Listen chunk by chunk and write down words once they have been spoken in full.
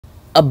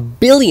A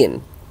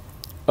billion.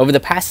 Over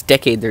the past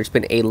decade, there's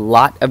been a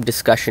lot of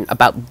discussion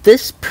about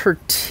this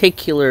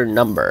particular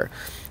number.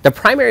 The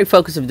primary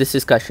focus of this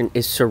discussion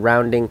is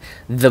surrounding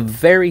the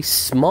very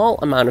small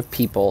amount of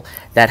people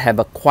that have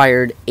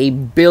acquired a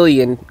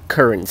billion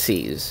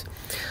currencies.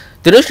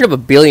 The notion of a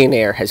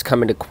billionaire has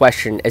come into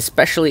question,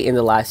 especially in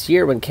the last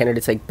year when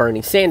candidates like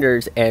Bernie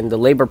Sanders and the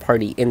Labour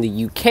Party in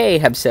the UK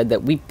have said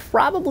that we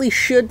probably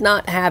should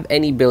not have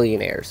any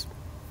billionaires.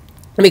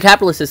 In a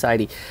capitalist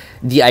society,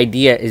 the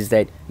idea is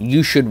that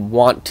you should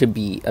want to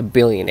be a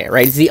billionaire,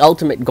 right? It's the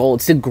ultimate goal.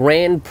 It's the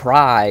grand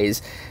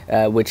prize,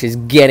 which is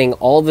getting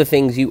all the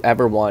things you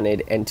ever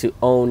wanted and to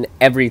own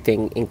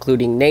everything,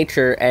 including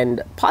nature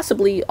and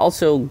possibly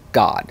also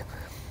God.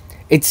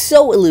 It's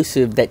so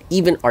elusive that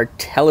even our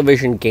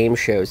television game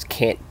shows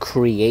can't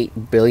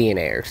create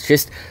billionaires,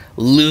 just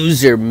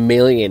loser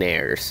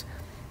millionaires.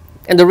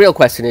 And the real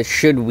question is,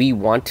 should we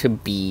want to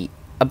be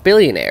a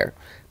billionaire?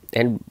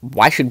 And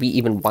why should we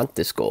even want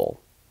this goal?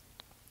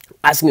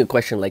 Asking a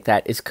question like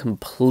that is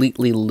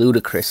completely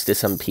ludicrous to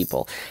some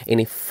people.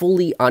 In a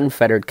fully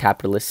unfettered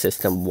capitalist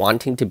system,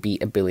 wanting to be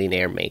a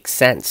billionaire makes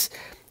sense.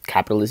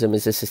 Capitalism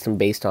is a system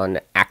based on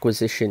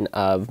acquisition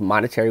of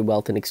monetary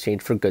wealth in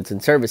exchange for goods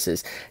and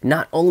services.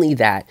 Not only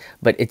that,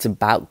 but it's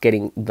about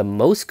getting the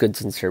most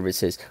goods and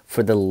services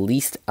for the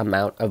least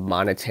amount of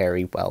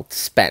monetary wealth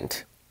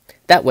spent.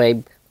 That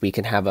way, we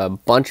can have a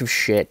bunch of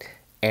shit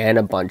and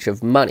a bunch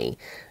of money.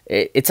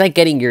 It's like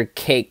getting your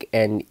cake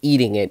and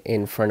eating it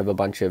in front of a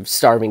bunch of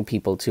starving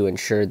people to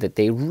ensure that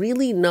they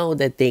really know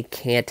that they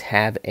can't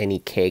have any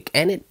cake.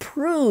 And it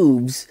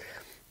proves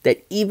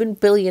that even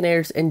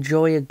billionaires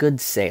enjoy a good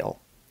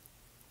sale.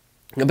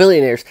 Now,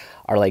 billionaires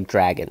are like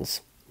dragons,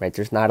 right?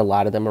 There's not a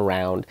lot of them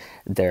around.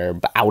 They're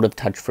out of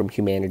touch from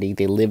humanity.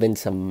 They live in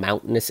some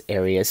mountainous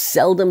areas,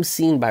 seldom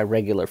seen by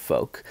regular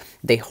folk.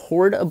 They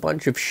hoard a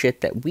bunch of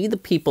shit that we, the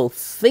people,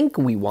 think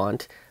we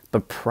want,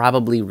 but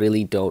probably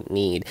really don't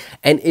need.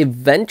 And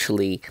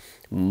eventually,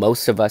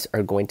 most of us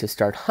are going to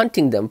start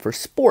hunting them for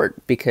sport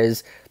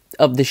because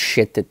of the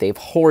shit that they've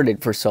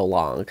hoarded for so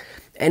long.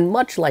 And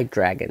much like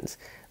dragons,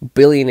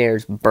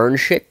 billionaires burn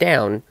shit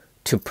down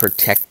to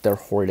protect their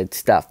hoarded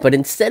stuff. But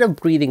instead of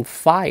breathing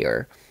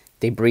fire,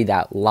 they breathe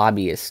out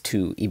lobbyists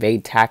to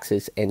evade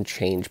taxes and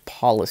change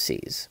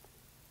policies.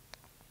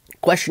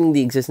 Questioning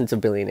the existence of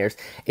billionaires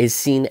is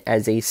seen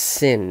as a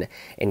sin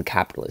in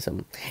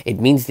capitalism. It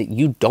means that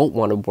you don't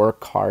want to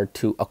work hard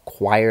to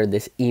acquire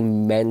this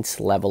immense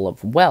level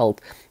of wealth,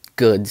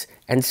 goods,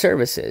 and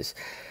services.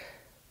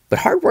 But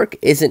hard work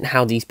isn't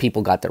how these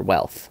people got their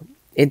wealth.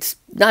 It's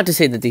not to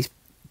say that these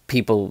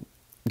people,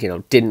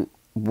 didn't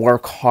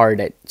work hard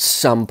at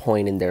some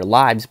point in their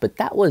lives, but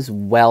that was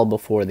well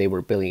before they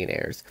were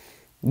billionaires.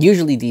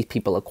 Usually these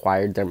people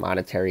acquired their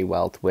monetary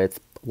wealth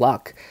with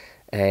luck,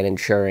 and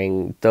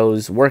ensuring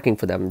those working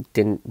for them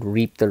didn't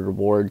reap the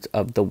rewards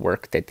of the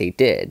work that they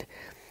did.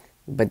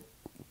 But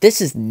this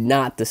is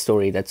not the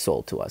story that's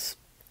sold to us.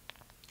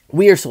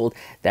 We are sold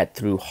that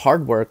through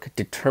hard work,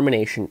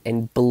 determination,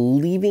 and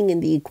believing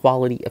in the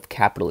equality of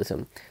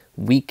capitalism,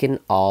 we can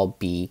all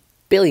be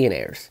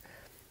billionaires.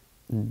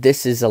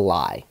 This is a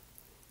lie,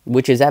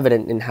 which is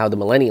evident in how the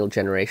millennial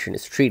generation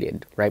is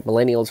treated, right?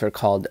 Millennials are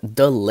called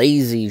the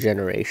lazy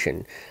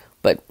generation.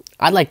 But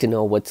I'd like to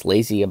know what's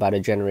lazy about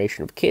a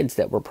generation of kids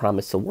that were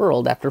promised the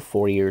world after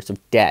 4 years of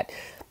debt.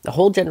 A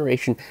whole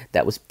generation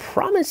that was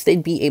promised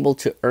they'd be able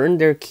to earn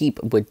their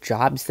keep with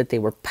jobs that they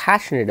were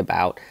passionate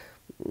about,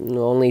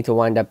 only to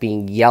wind up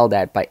being yelled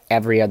at by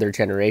every other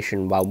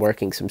generation while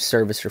working some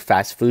service or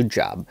fast food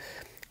job.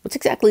 What's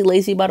exactly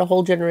lazy about a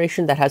whole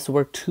generation that has to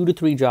work 2 to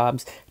 3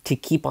 jobs to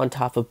keep on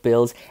top of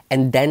bills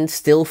and then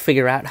still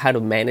figure out how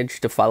to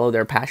manage to follow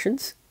their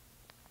passions?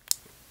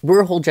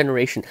 We're a whole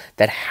generation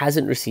that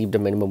hasn't received a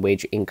minimum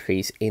wage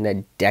increase in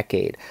a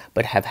decade,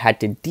 but have had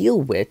to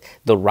deal with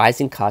the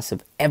rising costs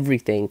of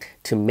everything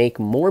to make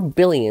more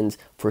billions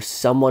for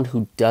someone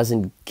who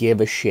doesn't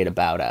give a shit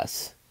about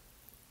us.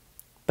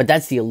 But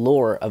that's the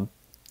allure of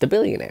the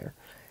billionaire.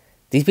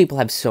 These people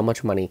have so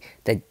much money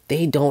that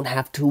they don't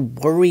have to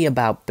worry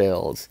about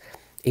bills.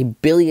 A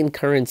billion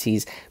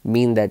currencies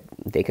mean that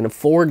they can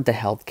afford the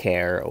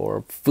healthcare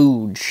or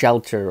food,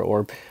 shelter,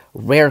 or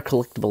rare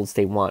collectibles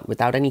they want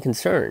without any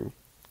concern.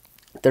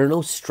 There are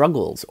no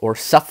struggles or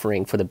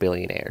suffering for the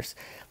billionaires.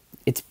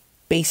 It's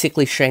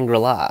basically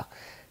Shangri-La.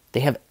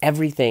 They have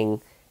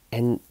everything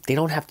and they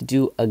don't have to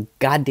do a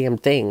goddamn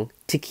thing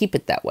to keep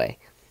it that way.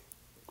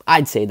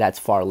 I'd say that's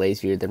far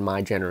lazier than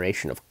my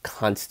generation of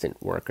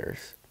constant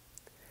workers.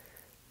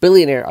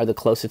 Billionaires are the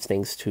closest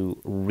things to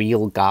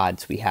real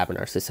gods we have in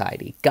our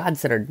society.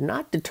 Gods that are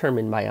not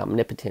determined by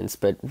omnipotence,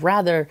 but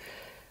rather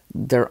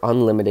their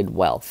unlimited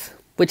wealth,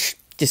 which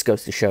just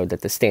goes to show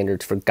that the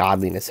standards for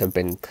godliness have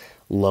been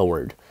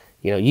lowered.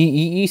 You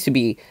used to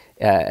be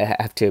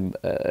have to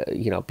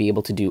be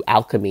able to do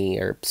alchemy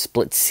or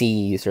split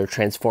seas or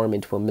transform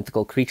into a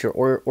mythical creature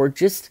or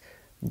just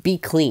be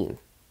clean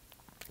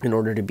in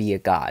order to be a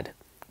god.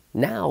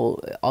 Now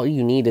all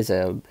you need is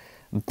a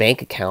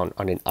bank account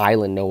on an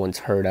island no one's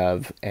heard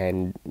of,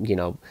 and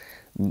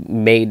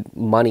made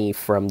money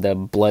from the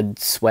blood,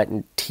 sweat,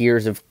 and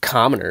tears of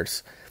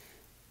commoners.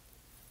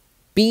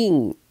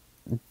 Being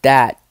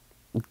that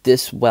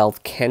this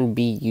wealth can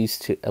be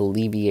used to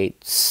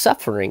alleviate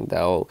suffering,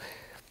 though,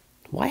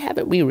 why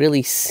haven't we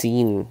really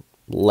seen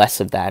less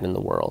of that in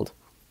the world?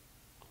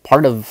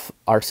 Part of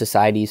our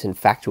society's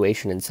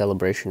infatuation and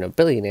celebration of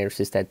billionaires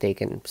is that they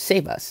can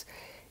save us.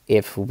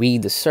 If we,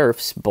 the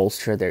serfs,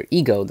 bolster their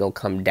ego, they'll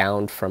come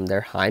down from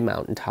their high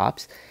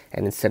mountaintops,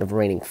 and instead of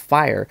raining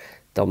fire,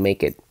 they'll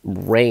make it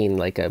rain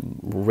like a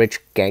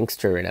rich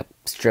gangster in a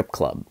strip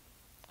club.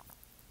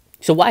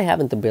 So why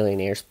haven't the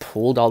billionaires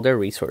pooled all their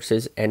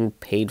resources and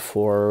paid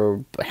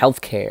for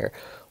healthcare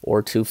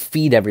or to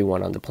feed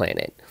everyone on the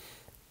planet?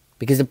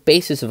 Because the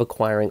basis of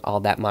acquiring all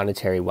that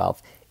monetary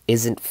wealth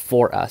isn't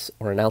for us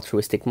or an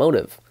altruistic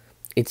motive.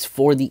 It's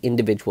for the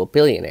individual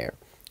billionaire.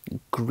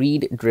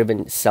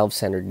 Greed-driven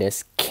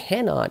self-centeredness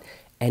cannot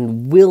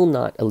and will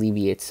not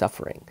alleviate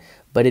suffering,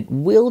 but it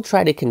will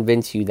try to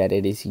convince you that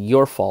it is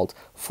your fault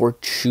for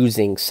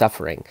choosing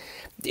suffering.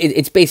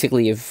 It's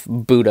basically if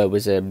Buddha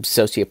was a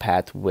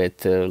sociopath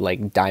with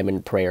like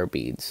diamond prayer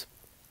beads.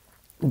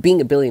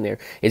 Being a billionaire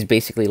is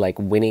basically like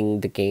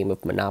winning the game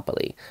of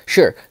Monopoly.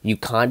 Sure, you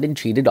conned and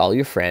cheated all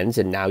your friends,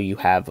 and now you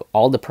have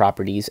all the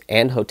properties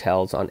and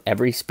hotels on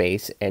every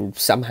space, and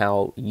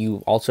somehow you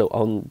also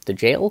own the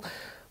jail,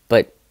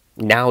 but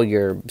now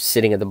you're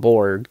sitting at the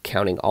board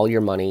counting all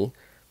your money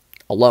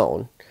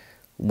alone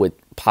with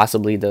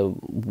possibly the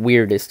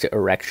weirdest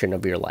erection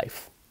of your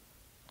life.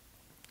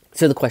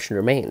 So the question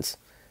remains,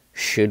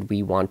 should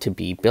we want to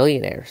be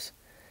billionaires?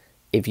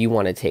 If you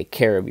want to take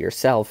care of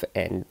yourself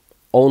and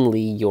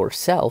only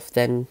yourself,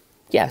 then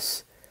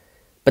yes.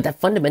 But that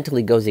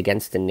fundamentally goes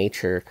against the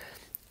nature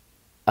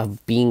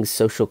of being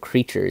social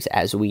creatures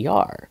as we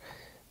are,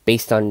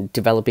 based on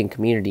developing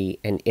community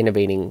and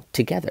innovating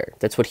together.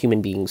 That's what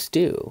human beings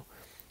do.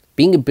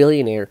 Being a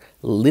billionaire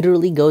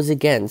literally goes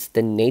against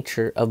the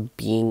nature of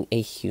being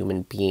a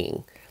human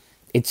being.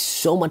 It's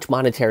so much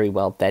monetary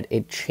wealth that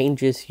it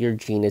changes your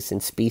genus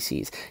and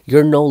species.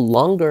 You're no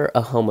longer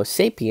a Homo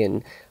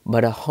sapien,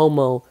 but a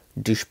Homo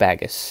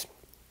douchebagus.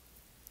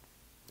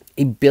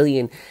 A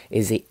billion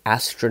is an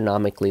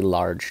astronomically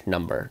large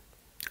number.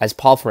 As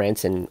Paul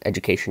France, an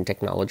education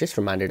technologist,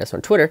 reminded us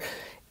on Twitter,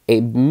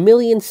 a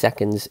million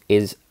seconds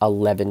is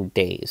 11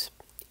 days.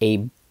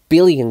 A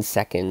billion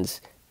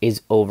seconds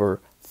is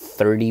over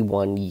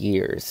 31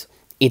 years.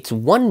 It's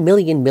 1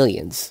 million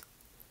millions.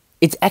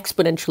 It's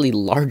exponentially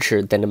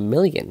larger than a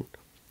million.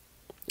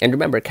 And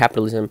remember,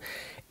 capitalism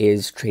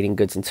is trading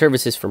goods and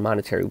services for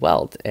monetary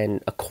wealth,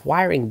 and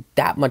acquiring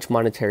that much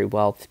monetary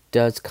wealth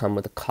does come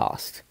with a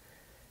cost.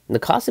 And the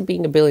cost of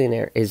being a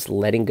billionaire is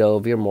letting go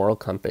of your moral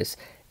compass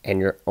and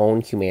your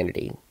own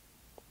humanity.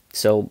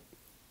 So,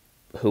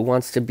 who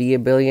wants to be a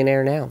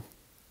billionaire now?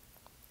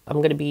 I'm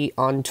going to be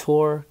on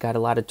tour. Got a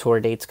lot of tour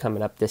dates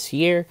coming up this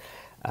year.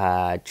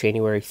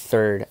 January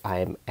 3rd,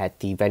 I'm at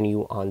the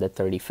venue on the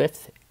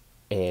 35th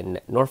in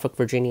Norfolk,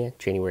 Virginia.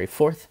 January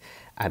 4th,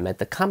 I'm at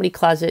the Comedy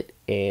Closet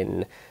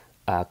in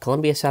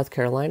Columbia, South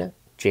Carolina.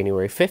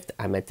 January 5th,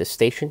 I'm at the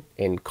Station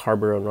in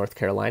Carborough, North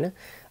Carolina.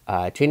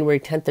 January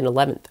 10th and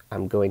 11th,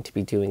 I'm going to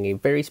be doing a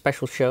very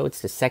special show.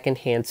 It's the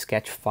Secondhand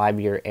Sketch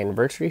 5-year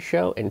anniversary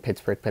show in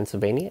Pittsburgh,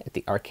 Pennsylvania at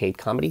the Arcade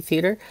Comedy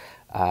Theater.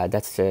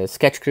 That's the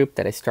sketch group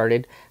that I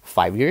started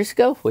 5 years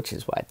ago, which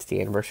is why it's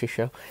the anniversary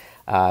show.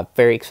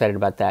 Very excited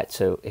about that.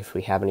 So if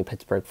we have any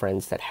Pittsburgh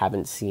friends that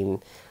haven't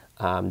seen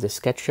this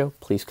sketch show,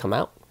 please come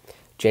out.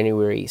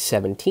 January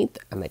 17th,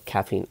 I'm at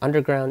Caffeine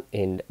Underground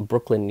in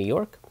Brooklyn, New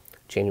York.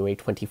 January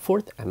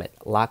 24th, I'm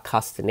at La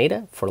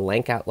Castaneda for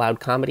Lank Out Loud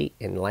Comedy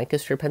in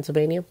Lancaster,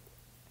 Pennsylvania.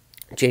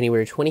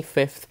 January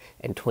 25th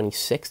and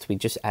 26th, we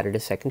just added a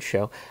second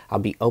show. I'll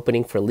be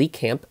opening for Lee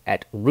Camp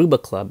at Ruba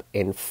Club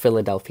in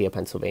Philadelphia,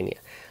 Pennsylvania.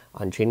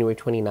 On January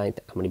 29th,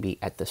 I'm going to be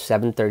at the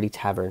 730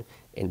 Tavern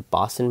in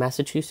Boston,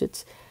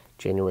 Massachusetts.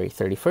 January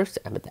 31st,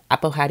 I'm at the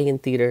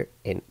Appohattian Theater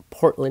in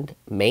Portland,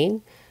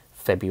 Maine.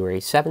 February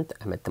 7th,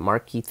 I'm at the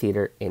Marquee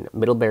Theater in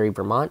Middlebury,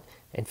 Vermont.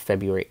 And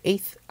February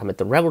 8th, I'm at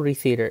the Revelry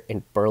Theater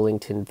in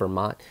Burlington,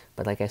 Vermont.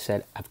 But like I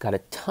said, I've got a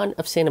ton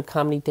of stand-up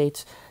comedy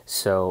dates.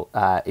 So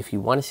if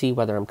you want to see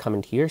whether I'm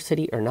coming to your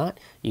city or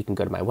not, you can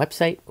go to my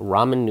website,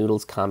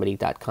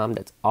 ramennoodlescomedy.com.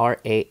 That's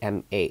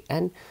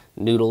R-A-M-A-N,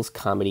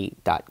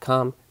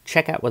 noodlescomedy.com.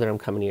 Check out whether I'm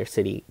coming to your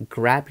city.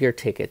 Grab your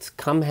tickets.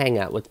 Come hang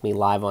out with me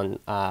live on,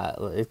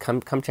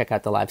 come check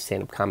out the live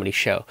stand-up comedy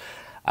show.